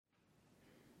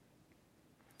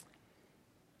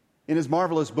In his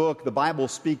marvelous book, The Bible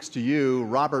Speaks to You,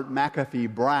 Robert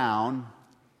McAfee Brown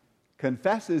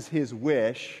confesses his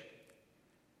wish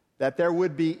that there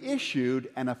would be issued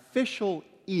an official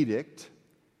edict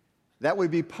that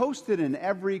would be posted in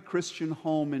every Christian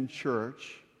home and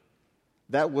church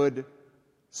that would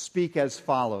speak as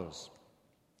follows.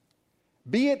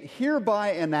 Be it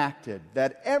hereby enacted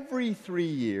that every 3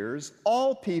 years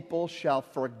all people shall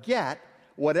forget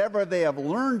whatever they have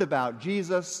learned about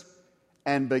Jesus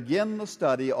and begin the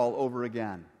study all over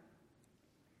again.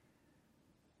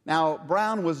 Now,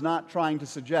 Brown was not trying to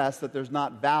suggest that there's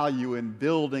not value in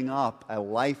building up a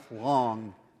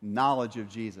lifelong knowledge of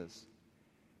Jesus.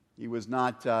 He was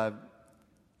not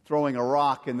throwing a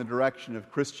rock in the direction of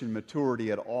Christian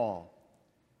maturity at all.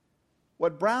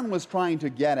 What Brown was trying to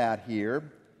get at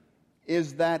here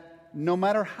is that no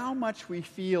matter how much we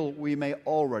feel we may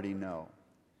already know,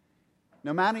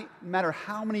 no matter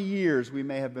how many years we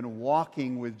may have been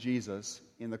walking with Jesus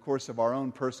in the course of our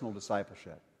own personal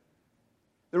discipleship,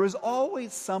 there is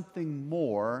always something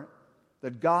more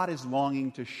that God is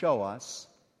longing to show us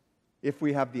if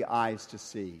we have the eyes to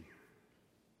see.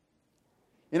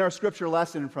 In our scripture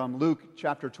lesson from Luke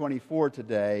chapter 24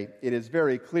 today, it is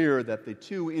very clear that the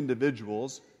two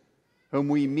individuals whom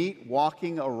we meet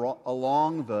walking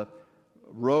along the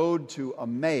road to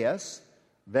Emmaus,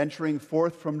 venturing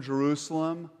forth from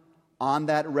Jerusalem on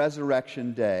that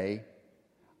resurrection day,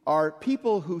 are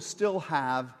people who still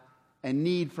have a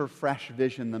need for fresh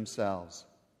vision themselves.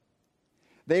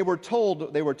 They were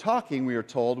talking, we are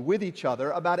told, with each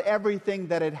other about everything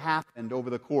that had happened over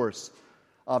the course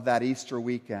of that Easter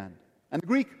weekend. And the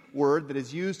Greek word that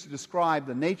is used to describe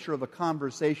the nature of the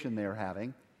conversation they are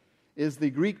having is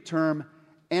the Greek term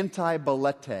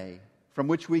antibalete, from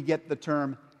which we get the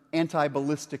term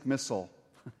anti-ballistic missile.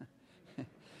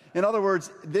 In other words,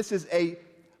 this is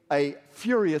a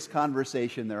furious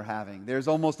conversation they're having. There's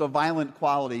almost a violent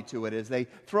quality to it as they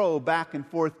throw back and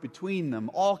forth between them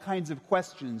all kinds of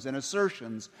questions and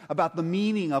assertions about the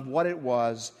meaning of what it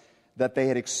was that they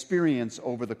had experienced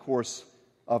over the course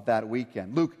of that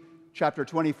weekend. Luke chapter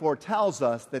 24 tells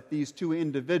us that these two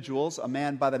individuals, a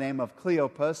man by the name of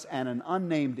Cleopas and an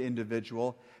unnamed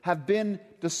individual, have been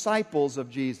disciples of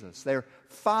Jesus. They're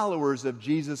followers of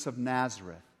Jesus of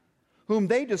Nazareth, whom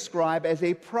they describe as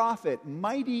a prophet,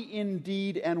 mighty in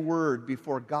deed and word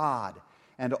before God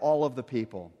and all of the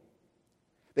people.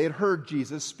 They had heard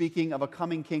Jesus speaking of a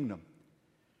coming kingdom.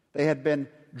 They had been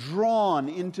drawn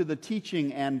into the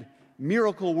teaching and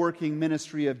miracle-working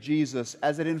ministry of Jesus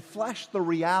as it enfleshed the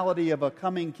reality of a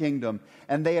coming kingdom,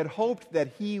 and they had hoped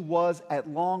that he was at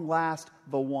long last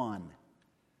the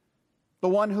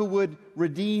one who would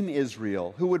redeem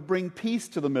Israel, who would bring peace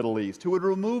to the Middle East, who would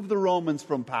remove the Romans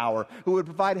from power, who would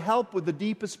provide help with the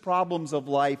deepest problems of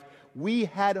life. We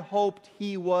had hoped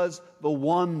he was the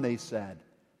one, they said,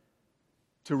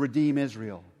 to redeem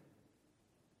Israel.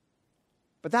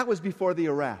 But that was before the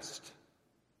arrest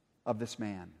of this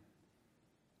man.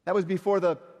 That was before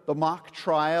the mock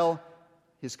trial,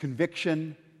 his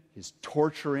conviction, his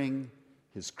torturing,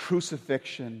 his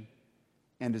crucifixion,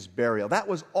 and his burial. That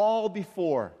was all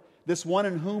before this one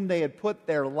in whom they had put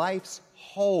their life's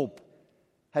hope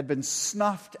had been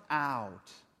snuffed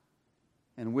out,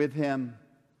 and with him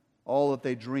all that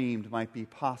they dreamed might be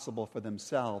possible for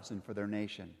themselves and for their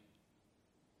nation.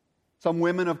 Some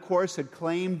women, of course, had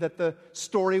claimed that the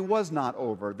story was not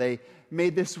over. They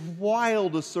made this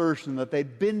wild assertion that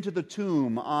they'd been to the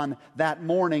tomb on that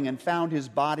morning and found his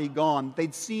body gone.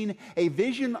 They'd seen a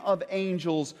vision of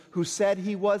angels who said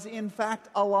he was in fact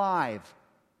alive.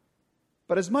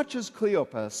 But as much as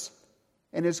Cleopas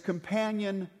and his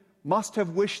companion must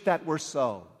have wished that were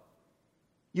so,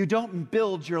 you don't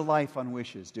build your life on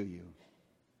wishes, do you?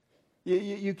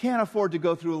 You can't afford to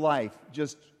go through life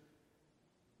just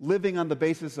living on the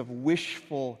basis of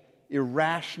wishful,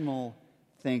 irrational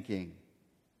thinking.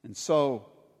 And so,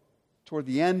 toward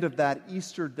the end of that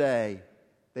Easter day,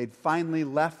 they'd finally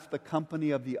left the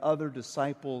company of the other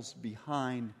disciples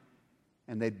behind,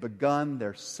 and they'd begun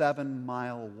their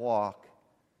 7-mile walk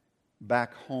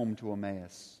back home to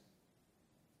Emmaus.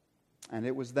 And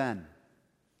it was then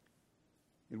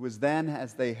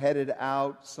as they headed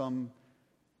out some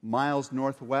miles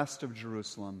northwest of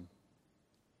Jerusalem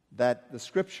that the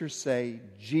scriptures say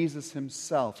Jesus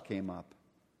himself came up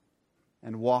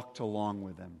and walked along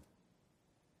with them.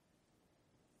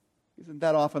 Isn't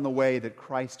that often the way that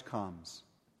Christ comes?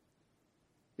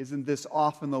 Isn't this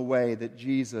often the way that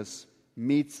Jesus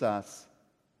meets us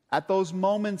at those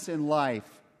moments in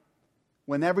life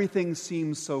when everything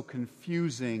seems so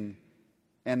confusing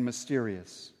and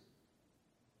mysterious?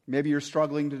 Maybe you're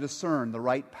struggling to discern the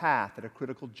right path at a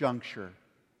critical juncture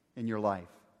in your life.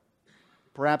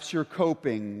 Perhaps you're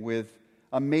coping with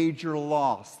a major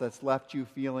loss that's left you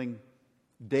feeling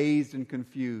dazed and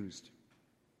confused.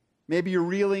 Maybe you're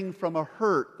reeling from a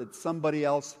hurt that somebody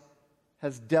else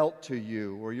has dealt to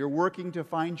you, or you're working to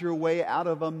find your way out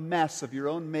of a mess of your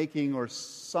own making or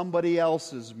somebody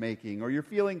else's making, or you're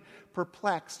feeling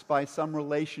perplexed by some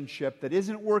relationship that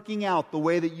isn't working out the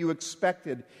way that you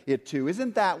expected it to.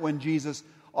 Isn't that when Jesus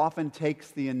often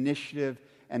takes the initiative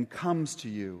and comes to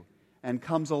you and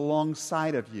comes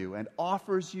alongside of you and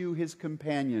offers you his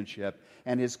companionship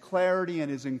and his clarity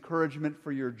and his encouragement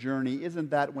for your journey?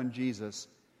 Isn't that when Jesus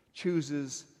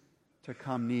chooses to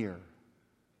come near?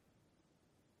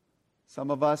 Some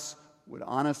of us would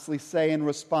honestly say in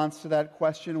response to that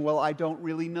question, well, I don't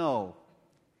really know.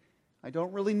 I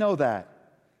don't really know that.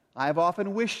 I've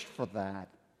often wished for that.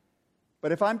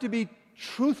 But if I'm to be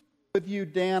truthful with you,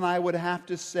 Dan, I would have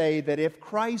to say that if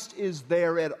Christ is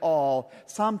there at all,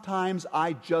 sometimes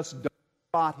I just don't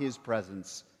spot his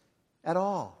presence at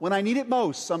all. When I need it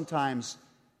most, sometimes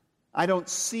I don't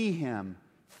see him,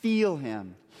 feel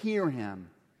him, hear him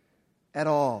at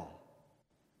all.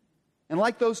 And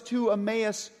like those two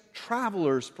Emmaus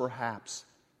travelers, perhaps,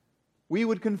 we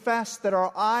would confess that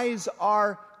our eyes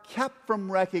are kept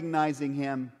from recognizing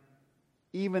him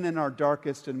even in our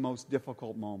darkest and most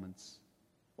difficult moments.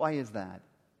 Why is that?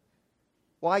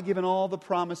 Why, given all the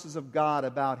promises of God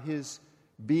about his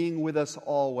being with us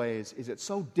always, is it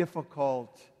so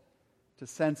difficult to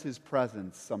sense his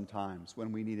presence sometimes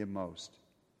when we need him most?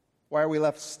 Why are we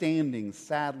left standing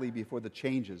sadly before the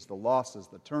changes, the losses,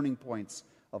 the turning points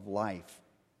of life,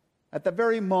 at the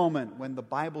very moment when the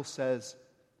Bible says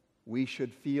we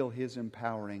should feel his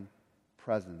empowering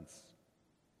presence?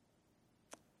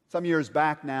 Some years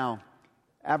back now,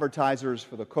 advertisers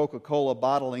for the Coca-Cola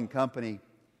bottling company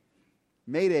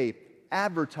made an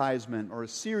advertisement or a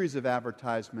series of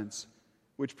advertisements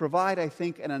which provide, I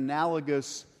think, an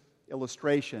analogous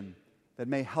illustration that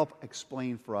may help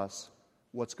explain for us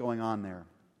what's going on there.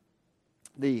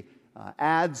 The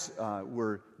ads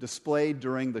were displayed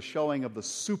during the showing of the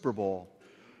Super Bowl.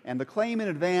 And the claim in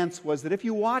advance was that if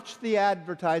you watched the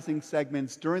advertising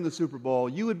segments during the Super Bowl,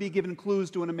 you would be given clues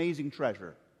to an amazing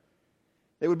treasure.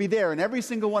 They would be there in every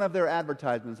single one of their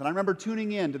advertisements. And I remember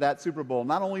tuning in to that Super Bowl,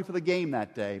 not only for the game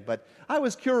that day, but I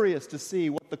was curious to see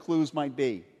what the clues might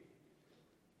be.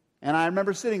 And I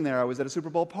remember sitting there, I was at a Super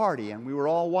Bowl party, and we were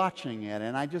all watching it,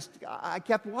 and I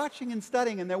kept watching and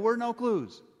studying, and there were no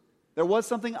clues. There was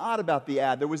something odd about the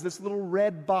ad. There was this little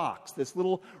red box, this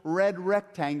little red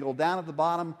rectangle down at the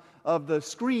bottom of the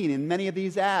screen in many of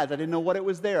these ads. I didn't know what it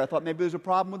was there. I thought maybe there was a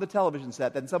problem with the television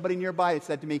set. Then somebody nearby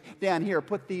said to me, Dan, here,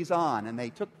 put these on. And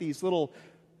they took these little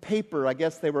paper, I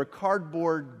guess they were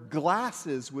cardboard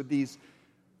glasses with these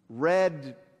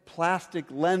red plastic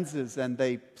lenses, and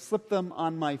they slipped them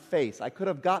on my face. I could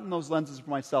have gotten those lenses for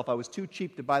myself. I was too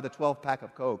cheap to buy the 12-pack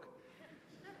of Coke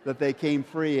that they came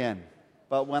free in.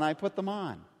 But when I put them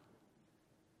on,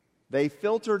 they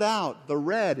filtered out the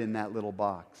red in that little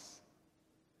box,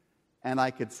 and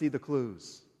I could see the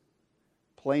clues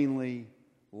plainly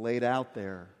laid out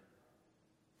there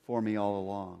for me all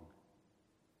along.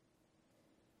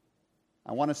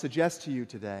 I want to suggest to you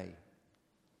today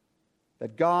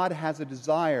that God has a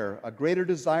desire, a greater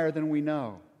desire than we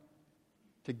know,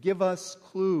 to give us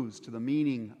clues to the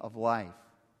meaning of life.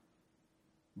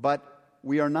 But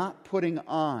we are not putting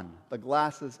on the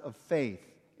glasses of faith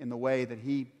in the way that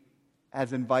he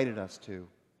has invited us to.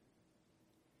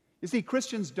 You see,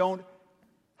 Christians don't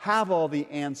have all the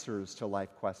answers to life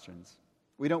questions.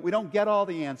 We don't get all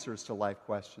the answers to life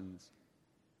questions.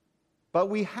 But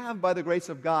we have, by the grace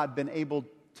of God, been able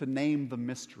to name the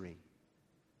mystery,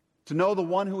 to know the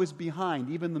one who is behind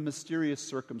even the mysterious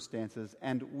circumstances,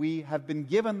 and we have been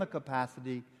given the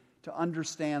capacity to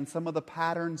understand some of the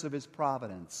patterns of his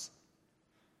providence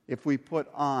if we put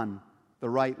on the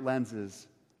right lenses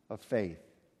of faith.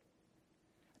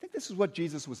 I think this is what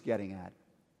Jesus was getting at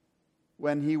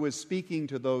when he was speaking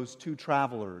to those two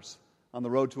travelers on the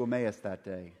road to Emmaus that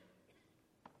day.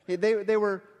 They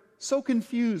were so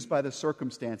confused by the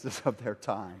circumstances of their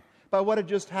time, by what had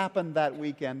just happened that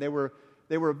weekend. They were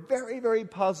very, very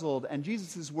puzzled, and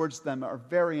Jesus' words to them are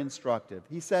very instructive.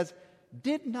 He says,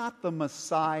 "Did not the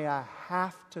Messiah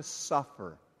have to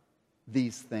suffer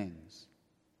these things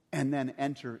and then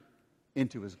enter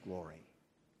into his glory?"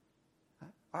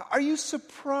 Are you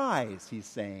surprised, he's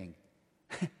saying,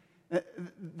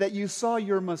 that you saw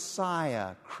your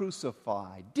Messiah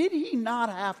crucified? Did he not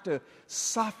have to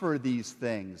suffer these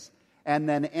things and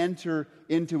then enter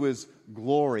into his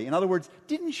glory? In other words,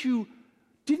 didn't you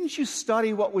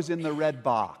study what was in the red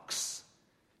box?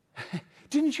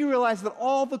 Didn't you realize that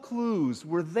all the clues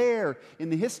were there in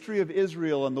the history of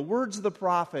Israel and the words of the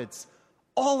prophets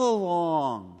all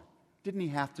along? Didn't he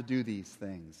have to do these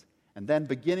things? And then,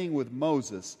 beginning with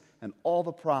Moses and all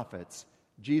the prophets,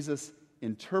 Jesus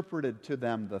interpreted to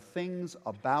them the things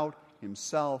about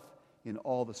himself in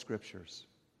all the scriptures.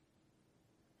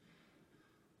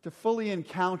 To fully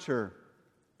encounter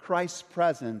Christ's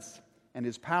presence and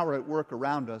his power at work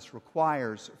around us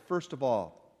requires, first of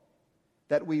all,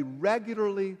 that we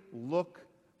regularly look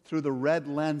through the red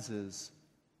lenses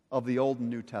of the Old and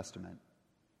New Testament.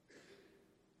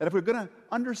 That if we're going to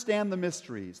understand the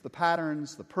mysteries, the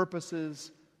patterns, the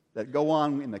purposes that go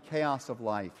on in the chaos of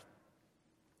life,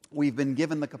 we've been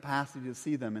given the capacity to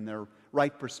see them in their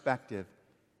right perspective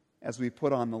as we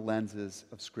put on the lenses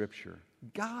of Scripture.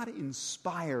 God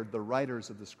inspired the writers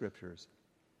of the Scriptures,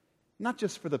 not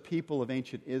just for the people of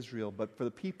ancient Israel, but for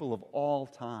the people of all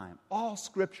time. All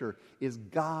Scripture is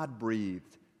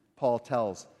God-breathed, Paul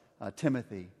tells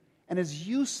Timothy, and is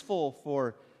useful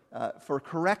for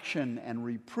correction and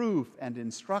reproof and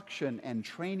instruction and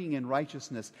training in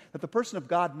righteousness, that the person of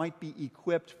God might be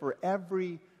equipped for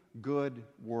every good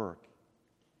work.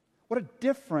 What a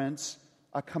difference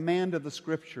a command of the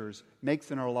Scriptures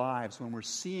makes in our lives when we're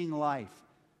seeing life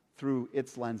through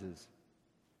its lenses.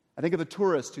 I think of the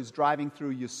tourist who's driving through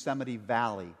Yosemite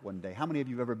Valley one day. How many of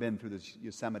you have ever been through this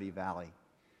Yosemite Valley?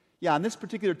 Yeah, and this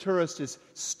particular tourist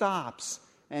stops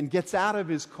and gets out of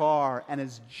his car and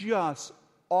is just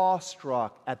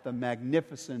awestruck at the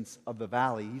magnificence of the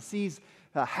valley. He sees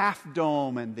a Half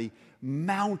Dome and the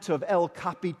Mount of El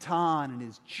Capitan, and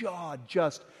his jaw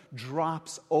just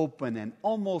drops open, and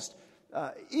almost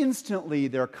instantly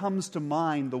there comes to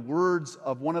mind the words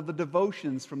of one of the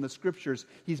devotions from the Scriptures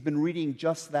he's been reading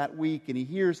just that week, and he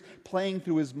hears playing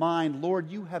through his mind, "Lord,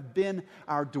 you have been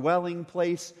our dwelling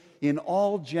place in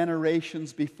all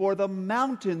generations before the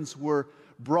mountains were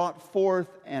brought forth,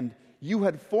 and you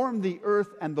had formed the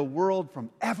earth and the world from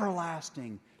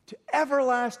everlasting to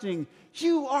everlasting.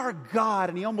 You are God."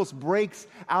 And he almost breaks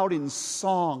out in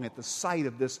song at the sight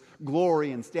of this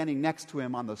glory, and standing next to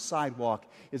him on the sidewalk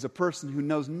is a person who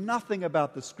knows nothing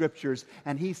about the Scriptures,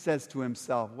 and he says to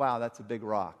himself, "Wow, that's a big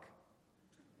rock.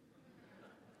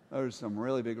 Those are some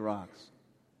really big rocks."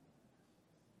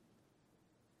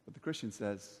 But the Christian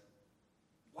says,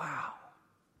 "Wow,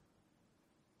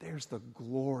 there's the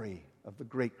glory of the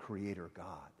great Creator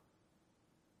God."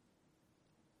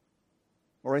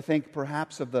 Or I think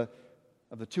perhaps of the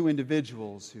two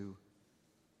individuals who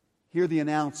hear the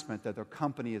announcement that their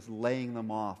company is laying them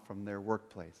off from their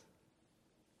workplace.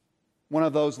 One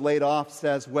of those laid off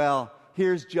says, "Well,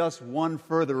 here's just one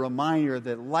further reminder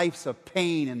that life's a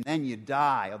pain and then you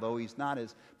die," although he's not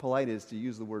as polite as to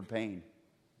use the word pain.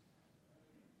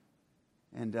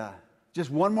 And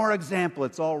just one more example,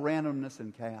 it's all randomness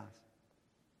and chaos.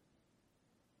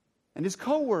 And his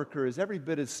coworker is every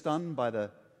bit as stunned by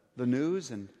the news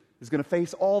and is going to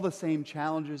face all the same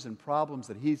challenges and problems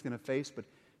that he's going to face, but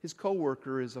his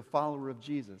coworker is a follower of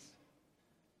Jesus.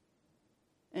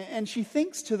 And she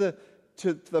thinks to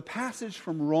the passage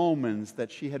from Romans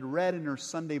that she had read in her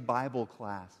Sunday Bible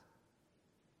class,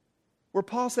 where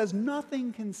Paul says,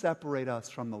 "Nothing can separate us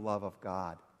from the love of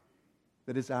God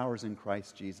that is ours in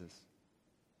Christ Jesus.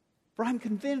 For I'm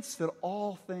convinced that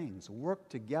all things work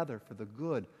together for the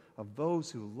good of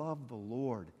those who love the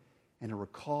Lord and are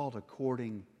called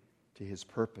according to his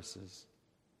purposes."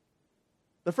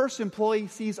 The first employee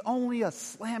sees only a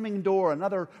slamming door,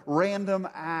 another random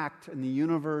act in the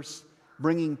universe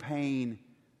bringing pain.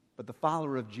 But the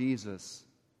follower of Jesus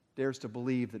dares to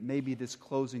believe that maybe this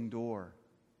closing door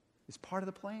is part of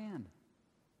the plan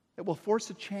that will force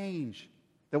a change,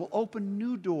 that will open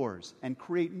new doors and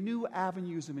create new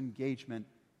avenues of engagement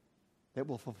that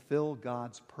will fulfill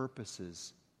God's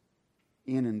purposes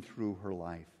in and through her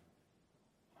life.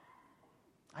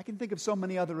 I can think of so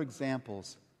many other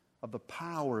examples of the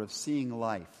power of seeing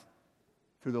life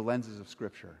through the lenses of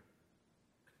Scripture.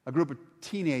 A group of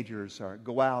teenagers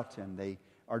go out and they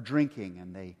are drinking,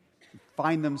 and they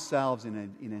find themselves in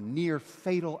a near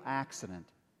fatal accident.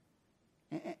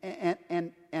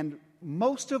 And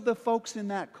most of the folks in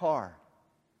that car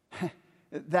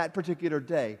that particular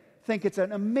day think it's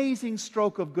an amazing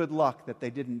stroke of good luck that they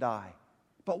didn't die.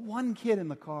 But one kid in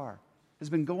the car has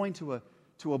been going to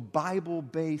a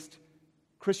Bible-based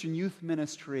Christian youth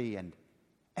ministry and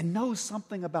knows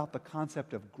something about the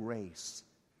concept of grace.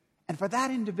 And for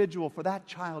that individual, for that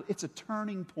child, it's a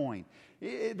turning point.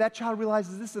 That child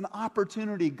realizes this is an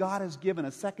opportunity God has given,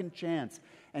 a second chance,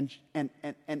 and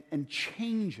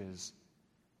changes,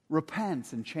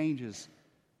 repents and changes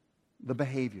the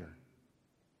behavior.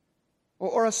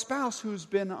 or a spouse who's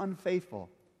been unfaithful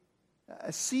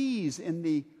sees in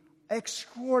the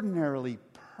extraordinarily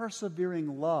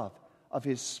persevering love of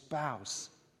his spouse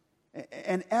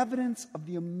an evidence of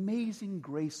the amazing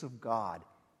grace of God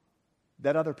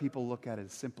that other people look at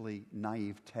as simply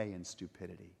naivete and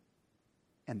stupidity.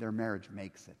 And their marriage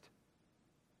makes it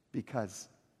because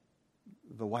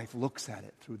the wife looks at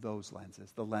it through those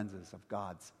lenses, the lenses of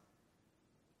God's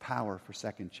power for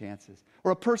second chances.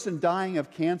 Or a person dying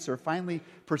of cancer finally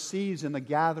perceives in the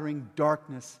gathering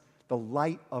darkness the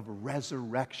light of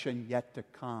resurrection yet to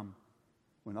come,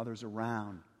 when others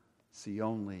around see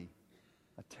only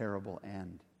a terrible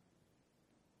end.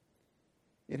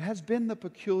 It has been the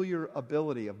peculiar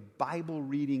ability of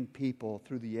Bible-reading people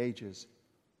through the ages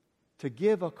to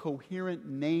give a coherent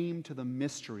name to the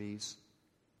mysteries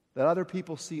that other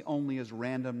people see only as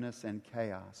randomness and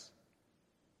chaos.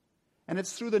 And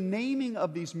it's through the naming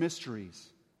of these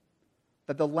mysteries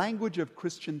that the language of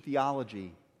Christian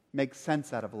theology makes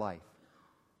sense out of life.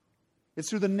 It's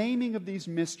through the naming of these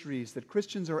mysteries that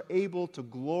Christians are able to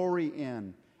glory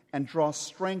in and draw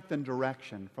strength and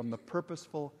direction from the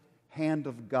purposeful hand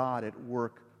of God at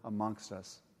work amongst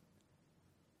us.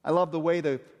 I love the way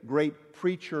the great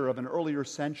preacher of an earlier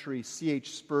century,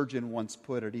 C.H. Spurgeon, once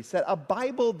put it. He said, "A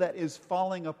Bible that is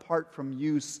falling apart from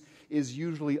use is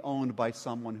usually owned by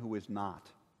someone who is not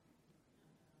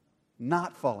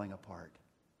falling apart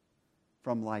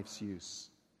from life's use."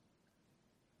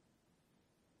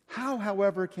 How,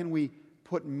 however, can we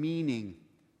put meaning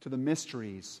to the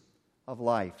mysteries of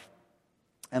life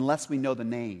unless we know the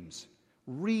names,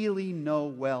 really know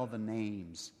well the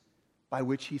names by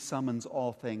which he summons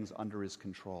all things under his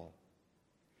control?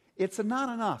 It's not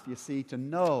enough, you see, to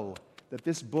know that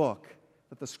this book,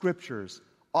 that the Scriptures,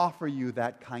 offer you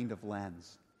that kind of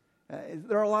lens.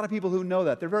 There are a lot of people who know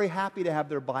that. They're very happy to have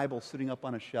their Bible sitting up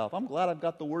on a shelf. I'm glad I've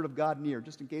got the Word of God near,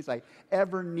 just in case I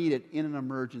ever need it in an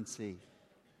emergency.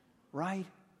 Right?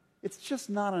 It's just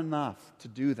not enough to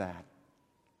do that.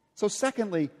 So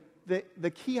secondly,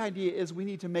 the key idea is we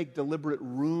need to make deliberate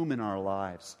room in our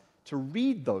lives to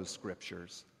read those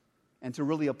Scriptures and to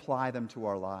really apply them to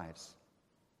our lives.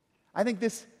 I think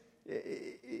this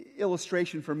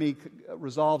illustration for me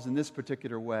resolves in this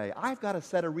particular way. I've got a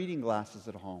set of reading glasses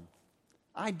at home.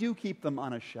 I do keep them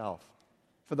on a shelf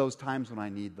for those times when I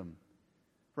need them.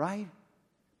 Right?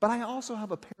 But I also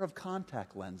have a pair of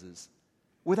contact lenses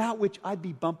without which I'd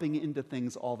be bumping into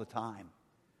things all the time.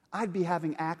 I'd be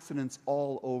having accidents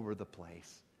all over the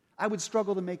place. I would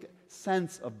struggle to make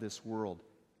sense of this world.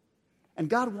 And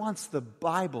God wants the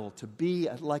Bible to be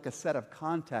like a set of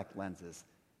contact lenses,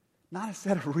 not a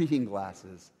set of reading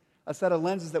glasses, a set of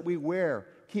lenses that we wear,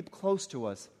 keep close to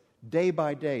us day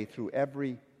by day through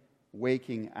every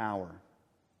waking hour.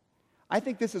 I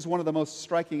think this is one of the most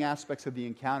striking aspects of the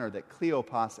encounter that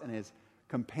Cleopas and his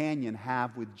companion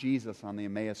have with Jesus on the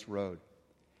Emmaus Road.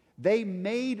 They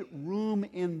made room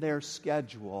in their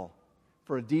schedule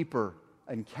for a deeper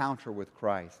encounter with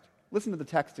Christ. Listen to the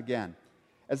text again.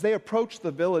 As they approached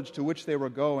the village to which they were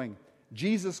going,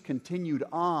 Jesus continued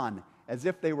on as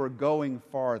if they were going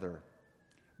farther.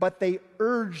 But they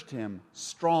urged him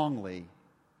strongly,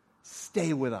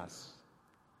 "Stay with us.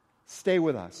 Stay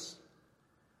with us."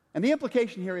 And the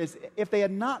implication here is if they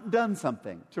had not done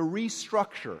something to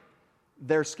restructure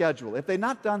their schedule, if they'd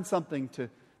not done something to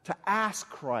ask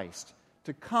Christ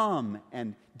to come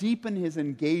and deepen his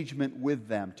engagement with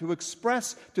them, to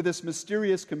express to this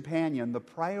mysterious companion the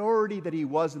priority that he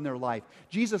was in their life,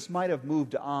 Jesus might have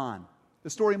moved on. The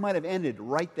story might have ended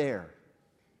right there.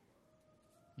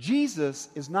 Jesus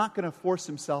is not going to force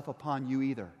himself upon you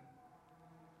either.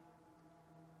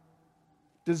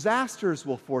 Disasters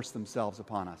will force themselves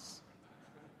upon us.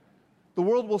 The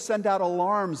world will send out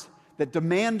alarms that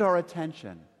demand our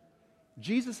attention.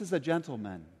 Jesus is a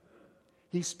gentleman.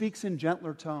 He speaks in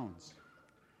gentler tones.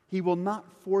 He will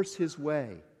not force his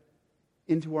way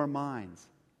into our minds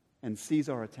and seize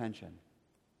our attention.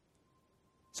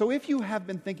 So if you have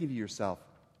been thinking to yourself,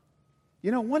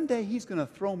 one day he's going to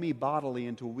throw me bodily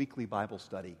into a weekly Bible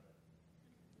study.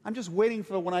 I'm just waiting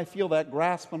for when I feel that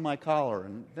grasp on my collar,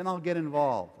 and then I'll get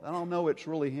involved. I don't know it's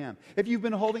really him. If you've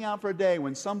been holding out for a day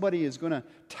when somebody is going to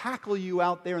tackle you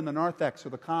out there in the narthex or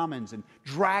the commons and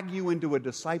drag you into a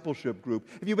discipleship group,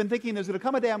 if you've been thinking there's going to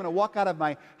come a day I'm going to walk out of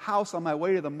my house on my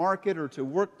way to the market or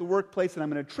to the workplace and I'm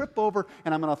going to trip over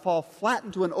and I'm going to fall flat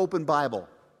into an open Bible,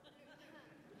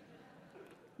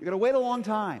 you're going to wait a long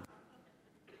time.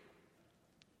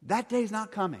 That day's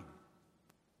not coming.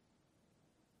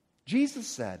 Jesus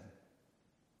said,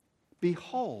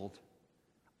 "Behold,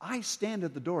 I stand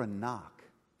at the door and knock.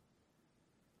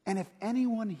 And if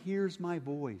anyone hears my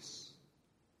voice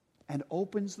and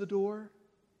opens the door,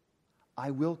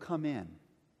 I will come in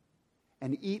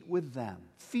and eat with them,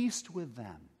 feast with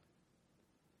them,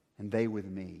 and they with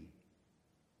me.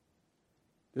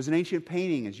 There's an ancient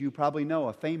painting, as you probably know,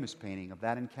 a famous painting of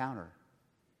that encounter.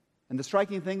 And the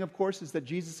striking thing, of course, is that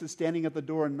Jesus is standing at the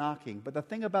door and knocking. But the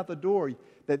thing about the door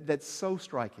that's so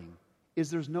striking is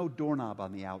there's no doorknob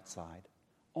on the outside,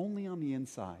 only on the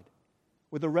inside,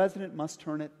 where the resident must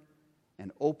turn it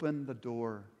and open the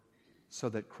door so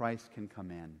that Christ can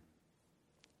come in.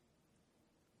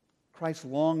 Christ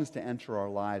longs to enter our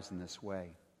lives in this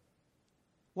way.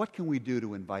 What can we do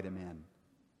to invite him in?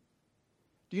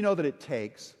 Do you know that it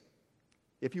takes,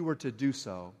 if you were to do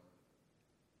so,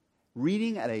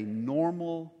 reading at a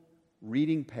normal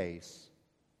reading pace,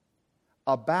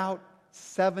 about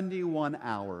 71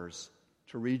 hours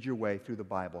to read your way through the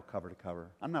Bible cover to cover?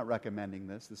 I'm not recommending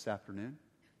this afternoon.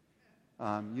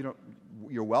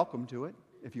 You're welcome to it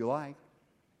if you like.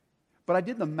 But I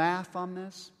did the math on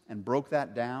this and broke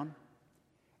that down.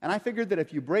 And I figured that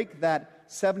if you break that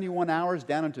 71 hours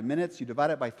down into minutes, you divide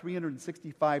it by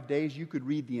 365 days, you could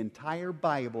read the entire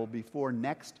Bible before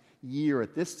next year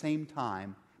at this same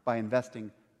time by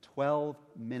investing 12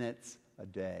 minutes a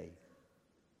day.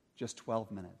 Just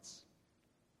 12 minutes.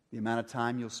 The amount of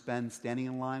time you'll spend standing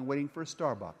in line waiting for a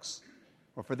Starbucks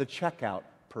or for the checkout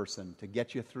person to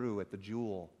get you through at the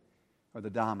Jewel or the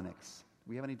Dominick's.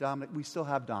 Do we have any Dominick's? We still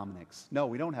have Dominick's. No,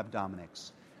 we don't have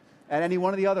Dominick's. At any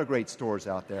one of the other great stores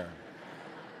out there.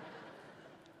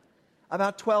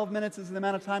 About 12 minutes is the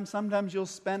amount of time sometimes you'll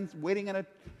spend waiting at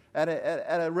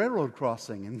a railroad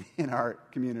crossing in our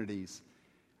communities.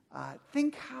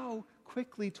 Think how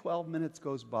quickly 12 minutes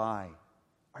goes by.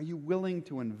 Are you willing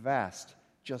to invest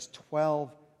just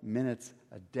 12 minutes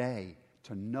a day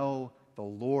to know the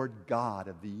Lord God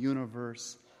of the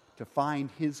universe, to find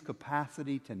his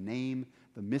capacity to name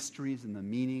the mysteries and the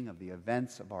meaning of the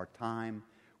events of our time?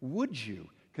 Would you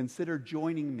consider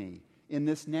joining me in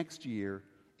this next year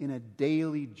in a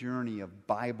daily journey of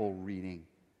Bible reading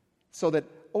so that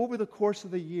over the course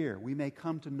of the year we may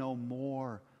come to know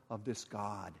more of this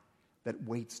God that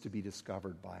waits to be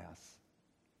discovered by us?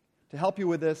 To help you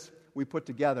with this, we put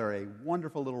together a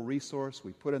wonderful little resource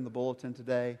we put in the bulletin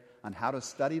today on how to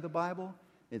study the Bible.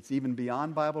 It's even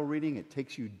beyond Bible reading. It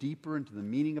takes you deeper into the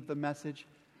meaning of the message.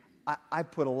 I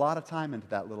put a lot of time into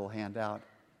that little handout.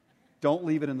 Don't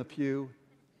leave it in the pew.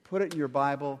 Put it in your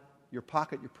Bible, your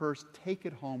pocket, your purse. Take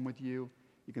it home with you.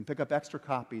 You can pick up extra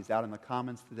copies out in the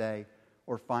Commons today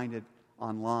or find it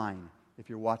online if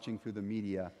you're watching through the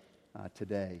media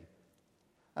today.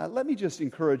 Let me just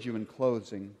encourage you in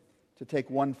closing to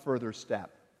take one further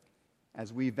step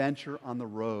as we venture on the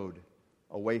road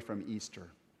away from Easter.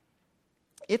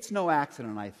 It's no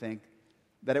accident, I think,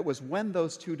 that it was when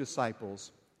those two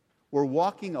disciples were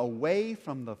walking away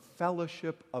from the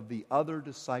fellowship of the other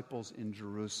disciples in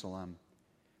Jerusalem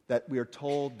that we are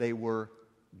told they were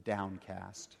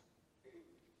downcast.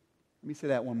 Let me say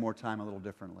that one more time a little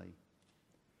differently.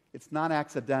 It's not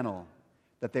accidental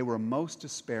that they were most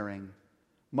despairing,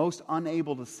 most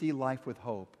unable to see life with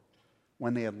hope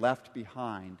when they had left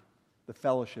behind the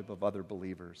fellowship of other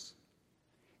believers.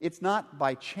 It's not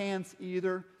by chance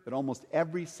either that almost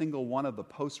every single one of the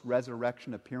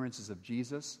post-resurrection appearances of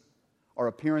Jesus are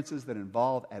appearances that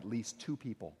involve at least two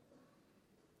people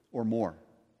or more.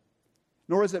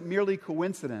 Nor is it merely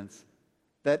coincidence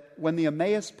that when the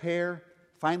Emmaus pair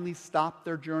finally stop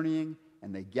their journeying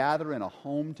and they gather in a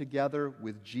home together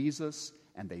with Jesus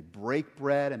and they break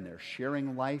bread and they're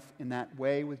sharing life in that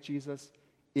way with Jesus,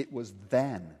 it was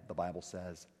then, the Bible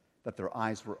says, that their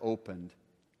eyes were opened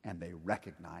and they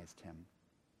recognized him.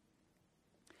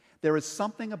 There is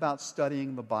something about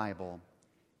studying the Bible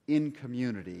in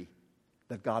community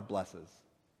that God blesses.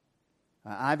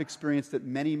 I've experienced it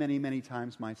many, many, many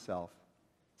times myself.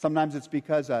 Sometimes it's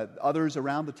because others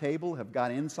around the table have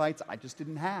got insights I just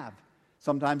didn't have.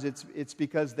 Sometimes it's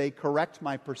because they correct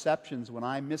my perceptions when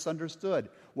I misunderstood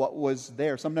what was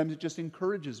there. Sometimes it just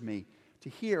encourages me to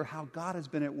hear how God has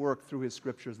been at work through his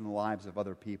scriptures in the lives of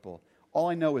other people. All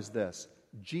I know is this: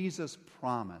 Jesus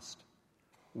promised,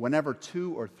 whenever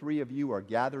 2 or 3 of you are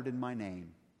gathered in my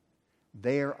name,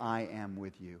 there I am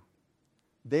with you.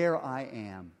 There I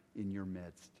am in your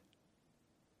midst.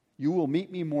 You will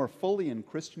meet me more fully in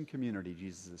Christian community,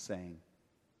 Jesus is saying,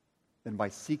 than by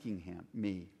seeking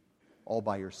me all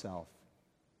by yourself.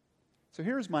 So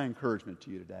here's my encouragement to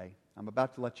you today. I'm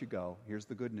about to let you go. Here's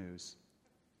the good news.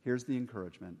 Here's the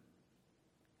encouragement.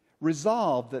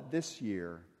 Resolve that this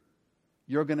year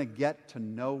you're going to get to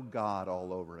know God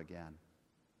all over again.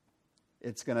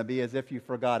 It's going to be as if you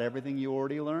forgot everything you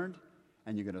already learned,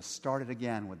 and you're going to start it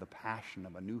again with the passion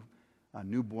of a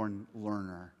newborn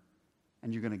learner,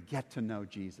 and you're going to get to know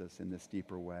Jesus in this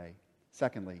deeper way.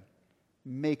 Secondly,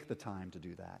 make the time to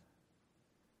do that.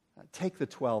 Take the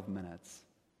 12 minutes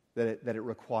that it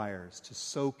requires to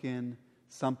soak in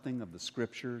something of the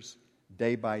Scriptures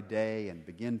day by day and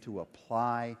begin to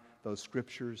apply those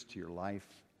Scriptures to your life.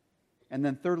 And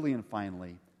then thirdly and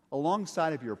finally,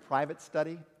 alongside of your private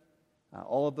study,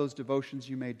 all of those devotions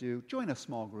you may do, join a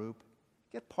small group,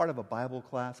 get part of a Bible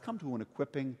class, come to an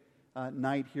equipping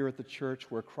night here at the church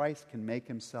where Christ can make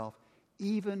himself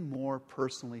even more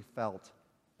personally felt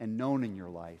and known in your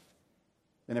life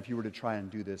than if you were to try and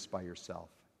do this by yourself.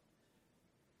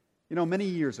 You know, many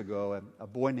years ago, a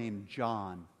boy named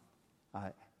John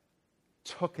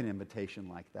took an invitation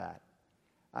like that.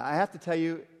 I have to tell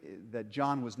you that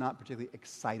John was not particularly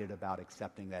excited about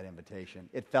accepting that invitation.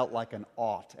 It felt like an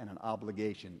ought and an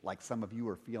obligation, like some of you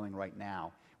are feeling right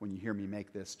now when you hear me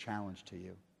make this challenge to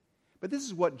you. But this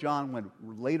is what John would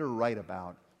later write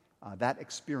about that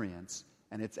experience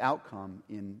and its outcome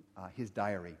in his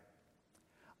diary.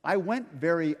 I went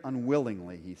very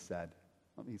unwillingly, he said.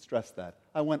 Let me stress that.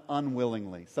 I went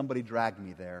unwillingly. Somebody dragged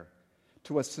me there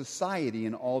to a society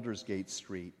in Aldersgate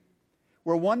Street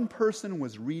where one person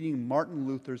was reading Martin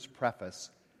Luther's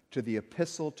preface to the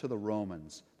Epistle to the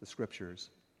Romans, the Scriptures.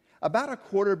 About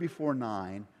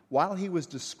 9:15, while he was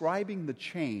describing the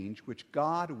change which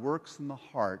God works in the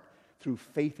heart through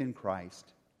faith in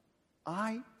Christ,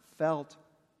 I felt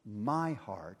my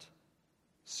heart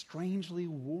strangely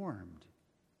warmed.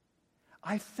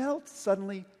 I felt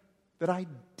suddenly that I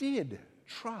did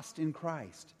trust in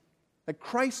Christ, that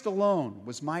Christ alone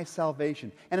was my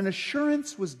salvation, and an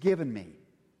assurance was given me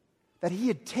that he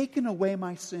had taken away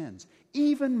my sins,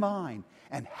 even mine,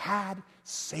 and had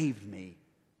saved me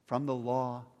from the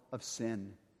law of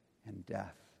sin and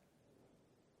death.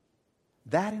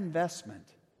 That investment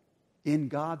in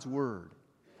God's Word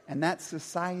and that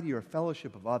society or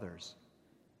fellowship of others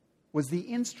was the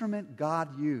instrument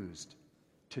God used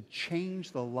to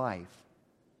change the life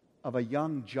of a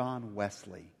young John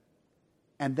Wesley,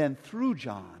 and then through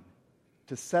John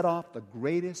to set off the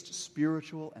greatest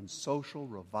spiritual and social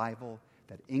revival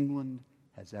that England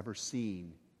has ever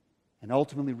seen, and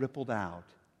ultimately rippled out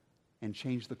and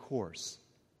changed the course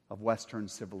of Western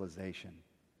civilization.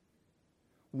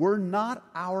 Were not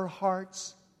our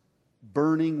hearts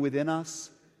burning within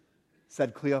us,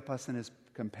 said Cleopas and his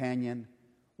companion,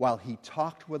 while he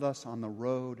talked with us on the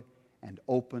road and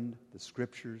opened the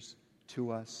Scriptures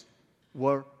to us?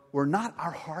 Were not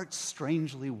our hearts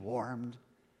strangely warmed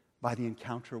by the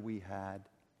encounter we had?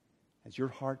 Has your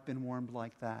heart been warmed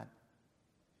like that?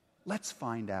 Let's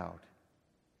find out.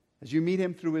 As you meet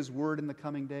him through his Word in the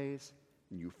coming days,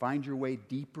 and you find your way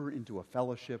deeper into a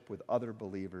fellowship with other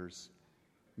believers,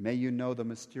 may you know the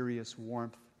mysterious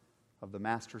warmth of the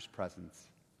Master's presence.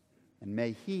 And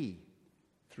may he,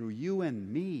 through you and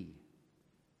me,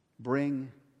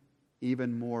 bring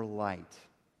even more light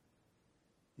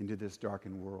into this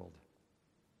darkened world.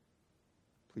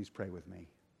 Please pray with me.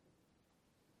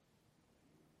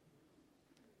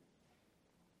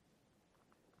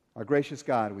 Our gracious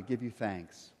God, we give you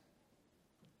thanks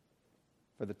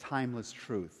for the timeless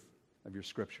truth of your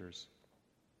Scriptures.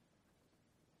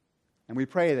 And we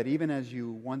pray that even as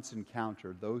you once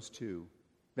encountered those two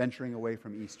venturing away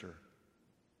from Easter,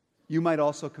 you might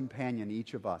also companion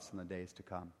each of us in the days to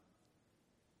come.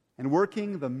 And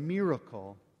working the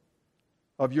miracle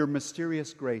of your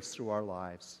mysterious grace through our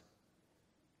lives,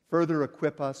 further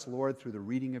equip us, Lord, through the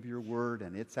reading of your Word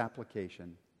and its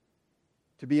application,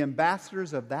 to be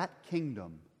ambassadors of that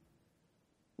kingdom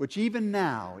which even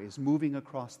now is moving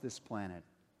across this planet,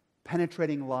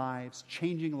 penetrating lives,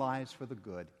 changing lives for the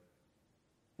good,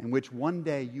 and which one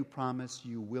day you promise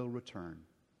you will return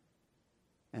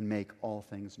and make all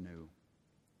things new.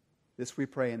 This we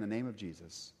pray in the name of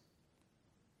Jesus.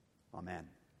 Amen.